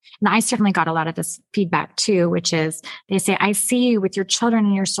And I certainly got a lot of this feedback too, which is they say, I see you with your children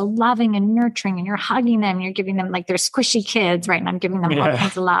and you're so loving and nurturing and you're hugging them. You're giving them like they're squishy kids, right? And I'm giving them all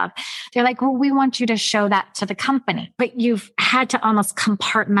kinds of love. They're like, well, we want you to show that to the company, but you've had to almost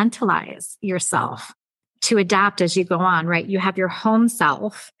compartmentalize yourself to adapt as you go on, right? You have your home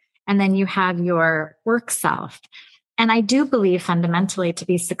self and then you have your work self. And I do believe fundamentally to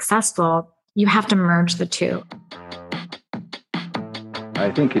be successful, you have to merge the two. I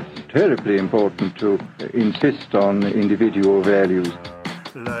think it's terribly important to insist on individual values.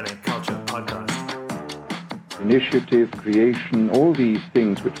 Learning Culture Podcast. Initiative, creation, all these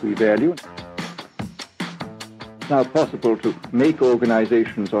things which we value. It's now possible to make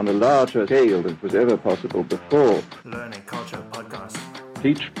organizations on a larger scale than was ever possible before. Learning Culture Podcast.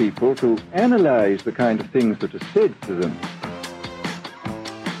 Teach people to analyze the kind of things that are said to them.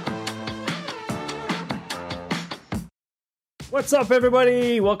 What's up,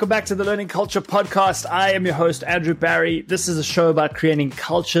 everybody? Welcome back to the Learning Culture Podcast. I am your host, Andrew Barry. This is a show about creating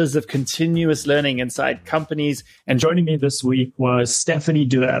cultures of continuous learning inside companies. And joining me this week was Stephanie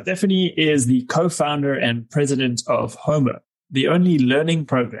Dua. Stephanie is the co-founder and president of Homer, the only learning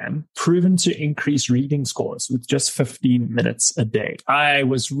program proven to increase reading scores with just 15 minutes a day. I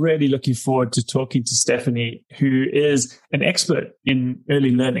was really looking forward to talking to Stephanie, who is an expert in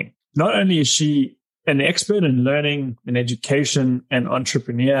early learning. Not only is she an expert in learning and education and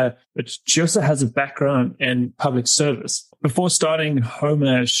entrepreneur, but she also has a background in public service. Before starting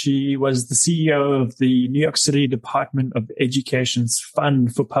Homer, she was the CEO of the New York City Department of Education's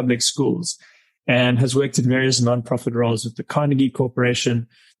Fund for Public Schools and has worked in various nonprofit roles with the Carnegie Corporation,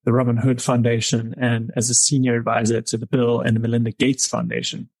 the Robin Hood Foundation, and as a senior advisor to the Bill and Melinda Gates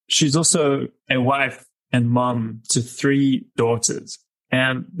Foundation. She's also a wife and mom to 3 daughters.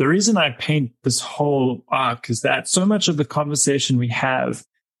 And the reason I paint this whole arc is that so much of the conversation we have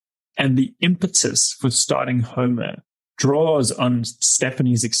and the impetus for starting Homer draws on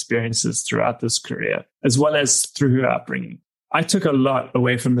Stephanie's experiences throughout this career, as well as through her upbringing. I took a lot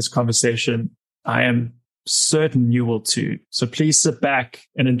away from this conversation. I am certain you will too. So please sit back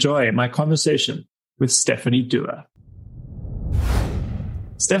and enjoy my conversation with Stephanie Dua.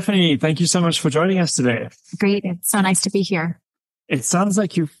 Stephanie, thank you so much for joining us today. Great. It's so nice to be here. It sounds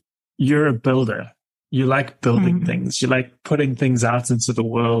like you're a builder. You like building things. You like putting things out into the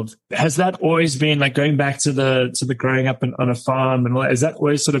world. Has that always been like going back to the growing up on a farm and all that? Has that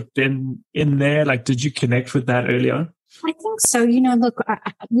always sort of been in there? Like, did you connect with that early on? I think so. Look,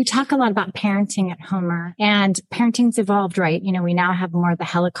 we talk a lot about parenting at Homer, and parenting's evolved, right? We now have more of the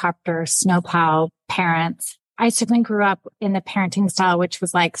helicopter, snowplow parents. I certainly grew up in the parenting style, which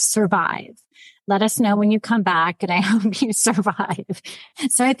was like survive. Let us know when you come back, and I hope you survive.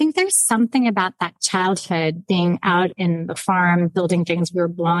 So I think there's something about that childhood being out in the farm, building things. We were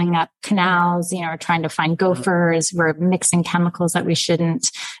blowing up canals, trying to find gophers. We're mixing chemicals that we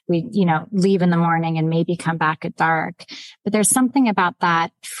shouldn't. We, leave in the morning and maybe come back at dark. But there's something about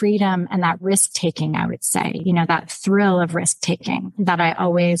that freedom and that risk taking, I would say, that thrill of risk taking that I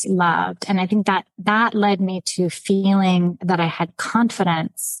always loved. And I think that led me to feeling that I had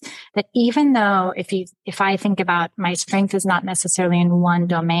confidence that even though if I think about my strength is not necessarily in one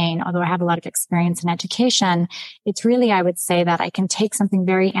domain, although I have a lot of experience in education, it's really, I would say that I can take something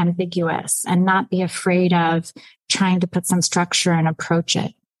very ambiguous and not be afraid of trying to put some structure and approach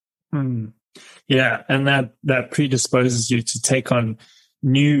it. Yeah. And that predisposes you to take on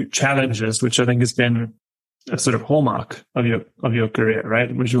new challenges, which I think has been a sort of hallmark of your career,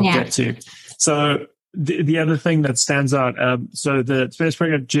 right? Which we'll get to. So the other thing that stands out, so the space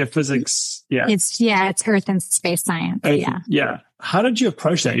program, geophysics, it's Earth and space science. How did you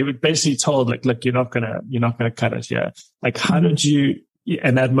approach that? You were basically told, like, look, you're not gonna cut it. Yeah. Like, how did you,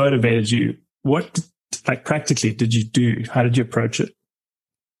 and that motivated you? What, like, practically did you do? How did you approach it?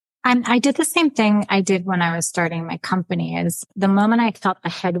 I did the same thing I did when I was starting my company. Is the moment I felt the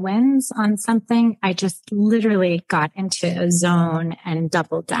headwinds on something, I just literally got into a zone and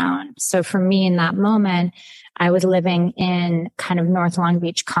doubled down. So for me in that moment, I was living in kind of North Long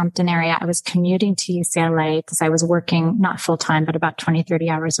Beach, Compton area. I was commuting to UCLA because I was working not full time, but about 20, 30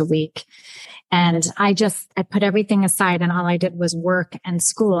 hours a week. And I put everything aside and all I did was work and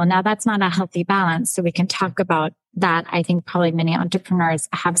school. Now that's not a healthy balance. So we can talk about that. I think probably many entrepreneurs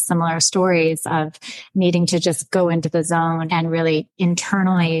have similar stories of needing to just go into the zone and really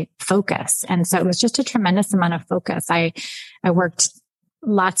internally focus. And so it was just a tremendous amount of focus. I worked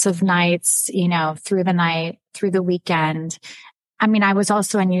lots of nights, through the night, through the weekend. I mean, I was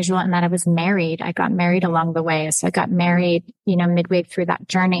also unusual in that I was married. I got married along the way. So I got married, midway through that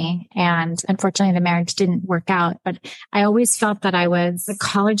journey. And unfortunately, the marriage didn't work out. But I always felt that I was a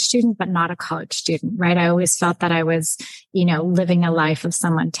college student, but not a college student, right? I always felt that I was, living a life of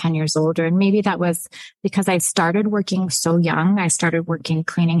someone 10 years older. And maybe that was because I started working so young. I started working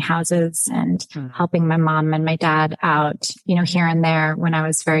cleaning houses and helping my mom and my dad out, here and there when I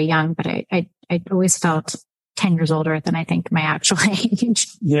was very young. But I always felt 10 years older than I think my actual age.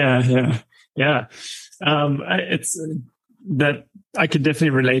 Yeah. It's that I could definitely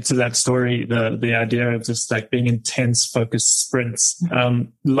relate to that story. The idea of just like being intense, focused sprints.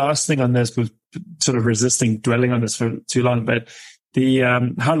 Last thing on this was sort of resisting dwelling on this for too long, but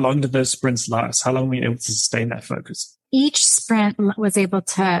how long did those sprints last? How long were you able to sustain that focus? Each sprint I was able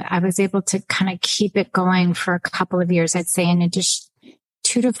to kind of keep it going for a couple of years, I'd say, in addition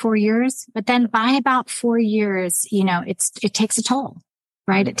 2 to 4 years. But then by about 4 years, it takes a toll,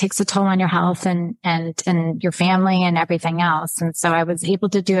 right? It takes a toll on your health and your family and everything else. And so I was able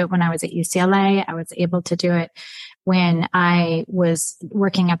to do it when I was at UCLA. I was able to do it when I was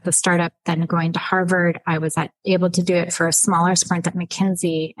working at the startup, then going to Harvard. I was able to do it for a smaller sprint at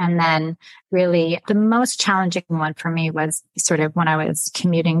McKinsey. And then really the most challenging one for me was sort of when I was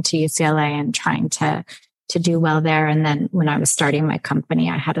commuting to UCLA and trying to do well there. And then when I was starting my company,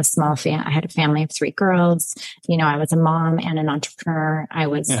 I had a I had a family of 3 girls. I was a mom and an entrepreneur. I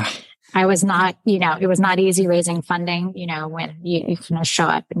was not, it was not easy raising funding, when you show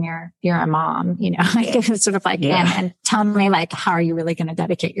up and you're a mom, like it was sort of like, and tell me like, how are you really going to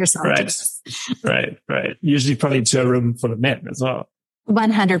dedicate yourself to this? Right. Usually probably to a room full of men as well.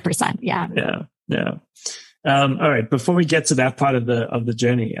 100%. Yeah. All right. Before we get to that part of the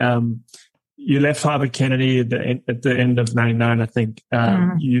journey, you left Harvard Kennedy at the end of 99, I think.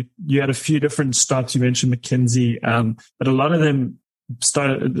 You had a few different stops. You mentioned McKinsey, but a lot of them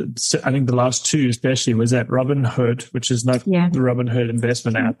started, I think the last 2 especially, was at Robinhood, which is not the Robinhood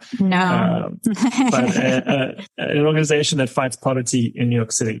investment app. No. But an organization that fights poverty in New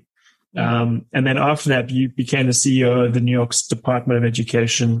York City. And then after that, you became the CEO of the New York's Department of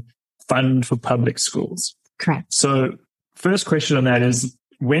Education Fund for Public Schools. Correct. So first question on that is,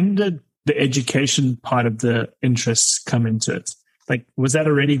 when did the education part of the interests come into it? Like, was that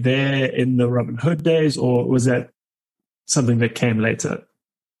already there in the Robin Hood days, or was that something that came later?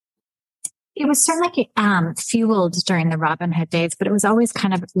 It was certainly fueled during the Robin Hood days, but it was always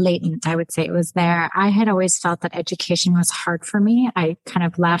kind of latent. I would say it was there. I had always felt that education was hard for me. I kind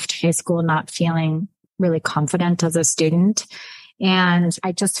of left high school not feeling really confident as a student. And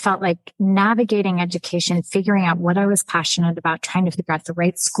I just felt like navigating education, figuring out what I was passionate about, trying to figure out the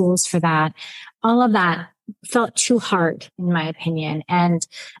right schools for that, all of that felt too hard, in my opinion. And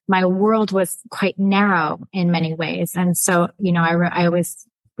my world was quite narrow in many ways. And so, I always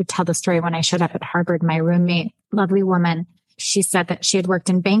would tell the story when I showed up at Harvard, my roommate, lovely woman, she said that she had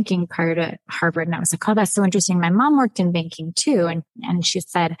worked in banking prior to Harvard. And I was like, oh, that's so interesting. My mom worked in banking too. And she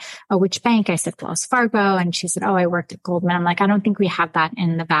said, oh, which bank? I said, Wells Fargo. And she said, oh, I worked at Goldman. I'm like, I don't think we have that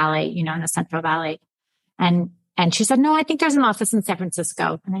in the Valley, in the Central Valley. And she said, no, I think there's an office in San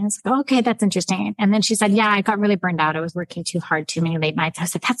Francisco. And I was like, oh, okay, that's interesting. And then she said, yeah, I got really burned out. I was working too hard, too many late nights. I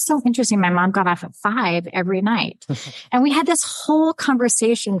said, that's so interesting. My mom got off at 5 every night. And we had this whole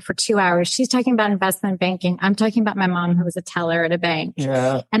conversation for 2 hours. She's talking about investment banking. I'm talking about my mom, who was a teller at a bank.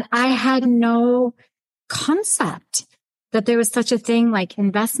 Yeah. And I had no concept that there was such a thing like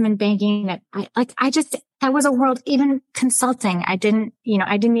investment banking, that was a world, even consulting. I didn't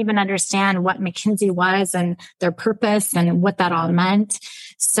even understand what McKinsey was and their purpose and what that all meant.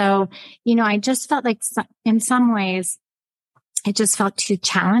 So, I just felt like in some ways, it just felt too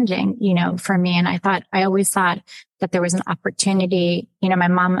challenging, for me. And I always thought that there was an opportunity. My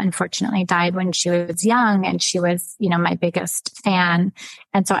mom unfortunately died when she was young, and she was, my biggest fan.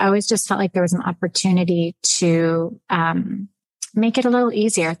 And so I always just felt like there was an opportunity to, make it a little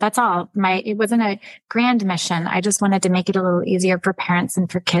easier. That's all. It wasn't a grand mission. I just wanted to make it a little easier for parents and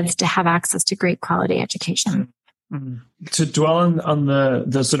for kids to have access to great quality education. Mm-hmm. To dwell on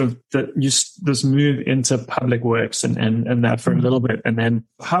the sort of this move into public works and that for a little bit, and then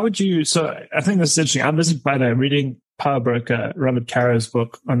how would you? So I think this is interesting. I'm listening by the reading Power Broker, Robert Caro's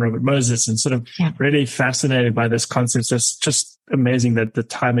book on Robert Moses, and sort of really fascinated by this concept. Just amazing that the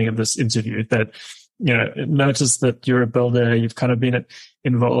timing of this interview. That notice that you're a builder. You've kind of been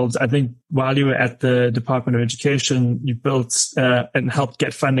involved. I think while you were at the Department of Education, you built and helped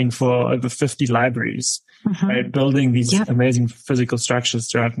get funding for over 50 libraries. Right, building these amazing physical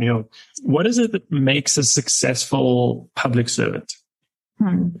structures throughout New York. What is it that makes a successful public servant?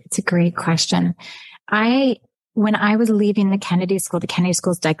 It's a great question. I when I was leaving the Kennedy School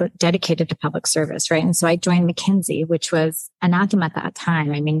is dedicated to public service, right? And so I joined McKinsey, which was anathema at that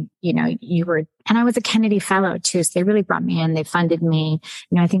time. I mean, and I was a Kennedy fellow too. So they really brought me in. They funded me.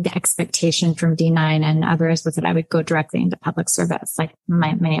 I think the expectation from D9 and others was that I would go directly into public service, like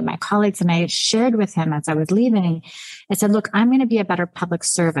many of my colleagues. And I shared with him as I was leaving, I said, look, I'm going to be a better public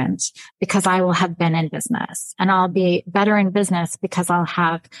servant because I will have been in business, and I'll be better in business because I'll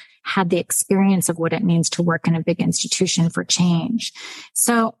have had the experience of what it means to work in a big institution for change.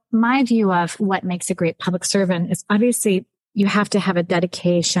 So my view of what makes a great public servant is obviously you have to have a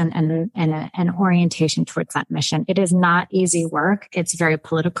dedication and an orientation towards that mission. It is not easy work. It's very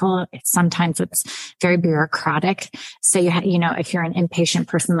political. Sometimes it's very bureaucratic. So if you're an impatient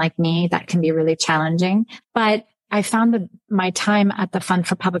person like me, that can be really challenging. But I found that my time at the Fund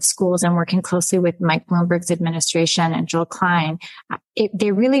for Public Schools and working closely with Mike Bloomberg's administration and Joel Klein,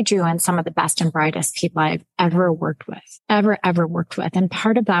 they really drew in some of the best and brightest people I've ever worked with. And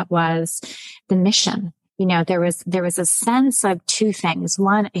part of that was the mission. There was a sense of two things.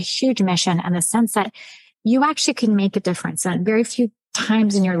 One, a huge mission, and the sense that you actually can make a difference. And very few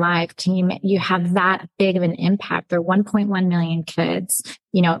times in your life can you have that big of an impact. There are 1.1 million kids.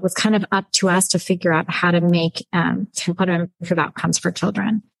 It was kind of up to us to figure out how to make to put improve outcomes for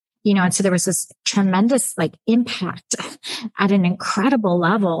children. And so there was this tremendous impact at an incredible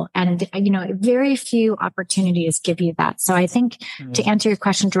level. And, very few opportunities give you that. So I think to answer your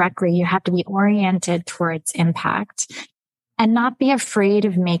question directly, you have to be oriented towards impact and not be afraid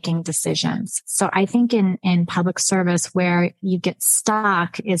of making decisions. So I think in public service, where you get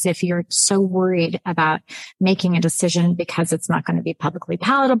stuck is if you're so worried about making a decision because it's not going to be publicly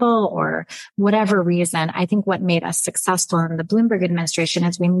palatable or whatever reason. I think what made us successful in the Bloomberg administration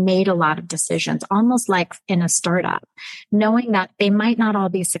is we made a lot of decisions, almost like in a startup, knowing that they might not all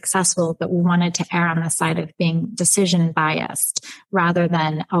be successful, but we wanted to err on the side of being decision biased rather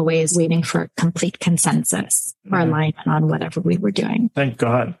than always waiting for complete consensus or alignment on whatever we were doing. Thank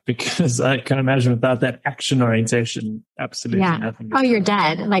God, because I can imagine without that action orientation, absolutely nothing. Oh, you're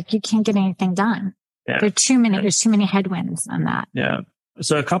dead. You can't get anything done. Yeah. There's too many headwinds on that. Yeah.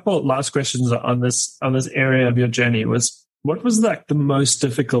 So a couple last questions on this area of your journey was, what was the most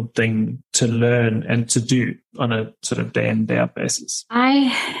difficult thing to learn and to do on a sort of day in, day out basis?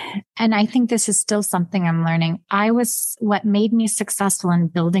 I think this is still something I'm learning. What made me successful in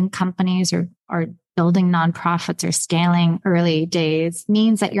building companies or building nonprofits or scaling early days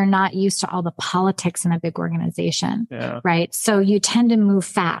means that you're not used to all the politics in a big organization, right? So you tend to move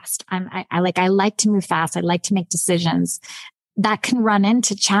fast. I like to move fast. I like to make decisions. That can run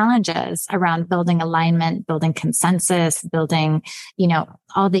into challenges around building alignment, building consensus, building,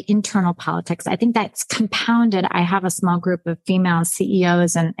 all the internal politics. I think that's compounded. I have a small group of female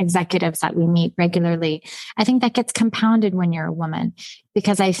CEOs and executives that we meet regularly. I think that gets compounded when you're a woman,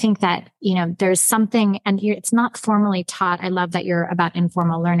 because I think that, there's something, and it's not formally taught. I love that you're about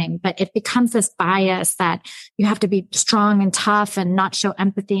informal learning, but it becomes this bias that you have to be strong and tough and not show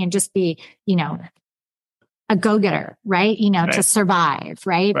empathy and just be, a go-getter, right? To survive,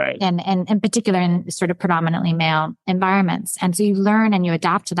 right? And in particular in sort of predominantly male environments. And so you learn and you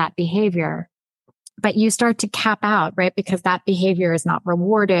adapt to that behavior, but you start to cap out, right? Because that behavior is not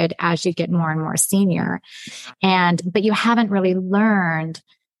rewarded as you get more and more senior. But you haven't really learned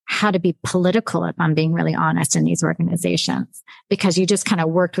how to be political, if I'm being really honest, in these organizations, because you just kind of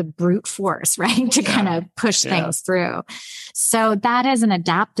worked with brute force, right? To kind of push things through. So that is an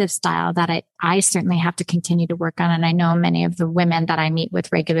adaptive style that I certainly have to continue to work on. And I know many of the women that I meet with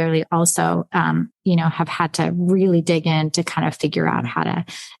regularly also, have had to really dig in to kind of figure out how to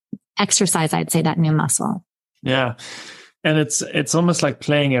exercise, I'd say, that new muscle. Yeah. And it's almost like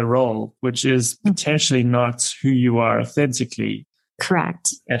playing a role, which is potentially not who you are authentically.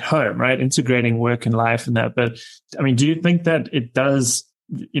 Correct. At home, right? Integrating work and life and that. But I mean, do you think that it does,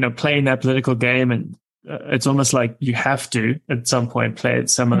 playing that political game, and it's almost like you have to at some point play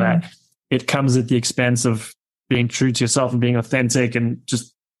some of that. It comes at the expense of being true to yourself and being authentic and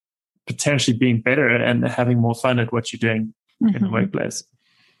just potentially being better and having more fun at what you're doing in the workplace.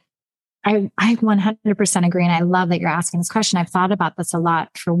 I 100% agree. And I love that you're asking this question. I've thought about this a lot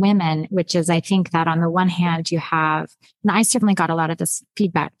for women, which is, I think that on the one hand, you have, and I certainly got a lot of this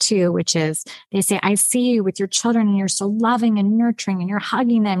feedback too, which is they say, I see you with your children and you're so loving and nurturing and you're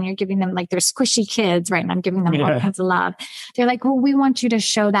hugging them. And you're giving them they're squishy kids, right? And I'm giving them all kinds of love. They're like, well, we want you to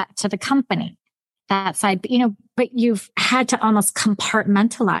show that to the company, that side, but you've had to almost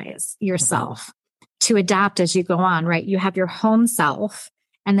compartmentalize yourself to adapt as you go on, right? You have your home self,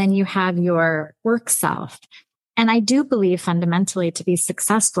 and then you have your work self. And I do believe fundamentally to be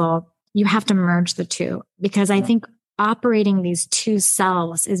successful, you have to merge the two, because I think operating these two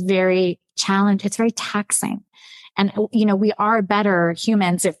selves is very challenging. It's very taxing. And, we are better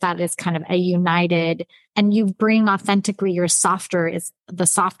humans if that is kind of a united, and you bring authentically your is the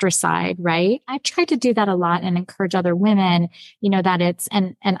softer side, right? I try to do that a lot and encourage other women, that it's,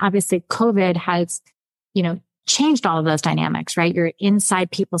 and obviously COVID has, changed all of those dynamics, right? You're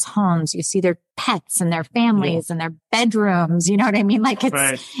inside people's homes. You see their pets and their families and their bedrooms. You know what I mean? Like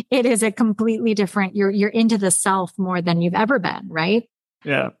it is a completely different, you're into the self more than you've ever been, right?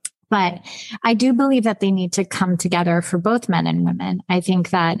 Yeah. But I do believe that they need to come together for both men and women. I think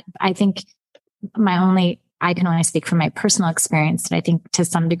I can only speak from my personal experience. And I think to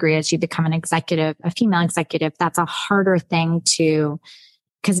some degree, as you become an executive, a female executive, that's a harder thing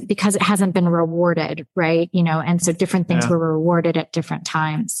because it hasn't been rewarded, right? And so different things were rewarded at different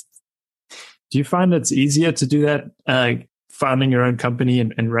times. Do you find it's easier to do that, founding your own company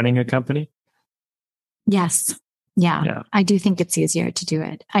and running a company? Yes. Yeah, I do think it's easier to do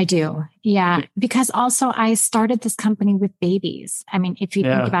it. I do. Yeah. Because also I started this company with babies. I mean, if you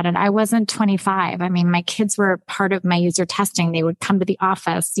think about it, I wasn't 25. I mean, my kids were part of my user testing. They would come to the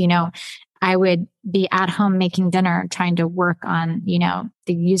office, I would be at home making dinner, trying to work on,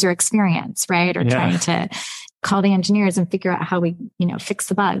 the user experience, right? Or trying to call the engineers and figure out how we, fix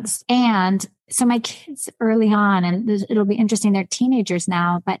the bugs. And so my kids early on, and it'll be interesting, they're teenagers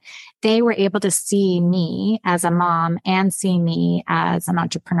now, but they were able to see me as a mom and see me as an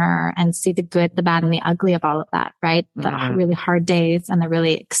entrepreneur and see the good, the bad, and the ugly of all of that, right? The really hard days and the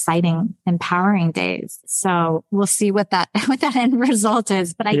really exciting, empowering days. So we'll see what that end result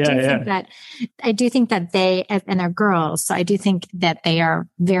is. But I do think that they, and they're girls, so I do think that they are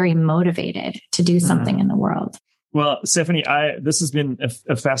very motivated to do something in the world. Well, Stephanie, this has been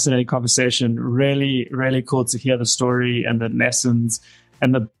a fascinating conversation. Really, really cool to hear the story and the lessons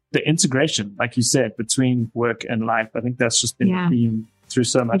and the integration, like you said, between work and life. I think that's just been a theme through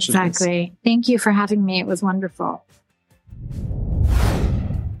so much of this. Exactly. Thank you for having me. It was wonderful.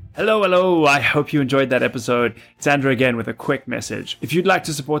 Hello. I hope you enjoyed that episode. It's Andrew again with a quick message. If you'd like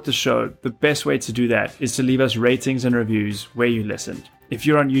to support the show, the best way to do that is to leave us ratings and reviews where you listened. If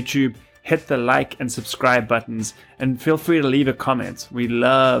you're on YouTube, hit the like and subscribe buttons and feel free to leave a comment. We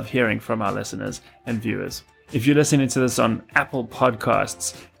love hearing from our listeners and viewers. If you're listening to this on Apple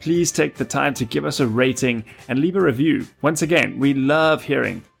Podcasts, please take the time to give us a rating and leave a review. Once again, we love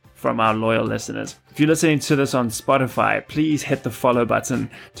hearing from our loyal listeners. If you're listening to this on Spotify, please hit the follow button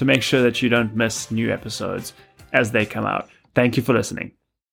to make sure that you don't miss new episodes as they come out. Thank you for listening.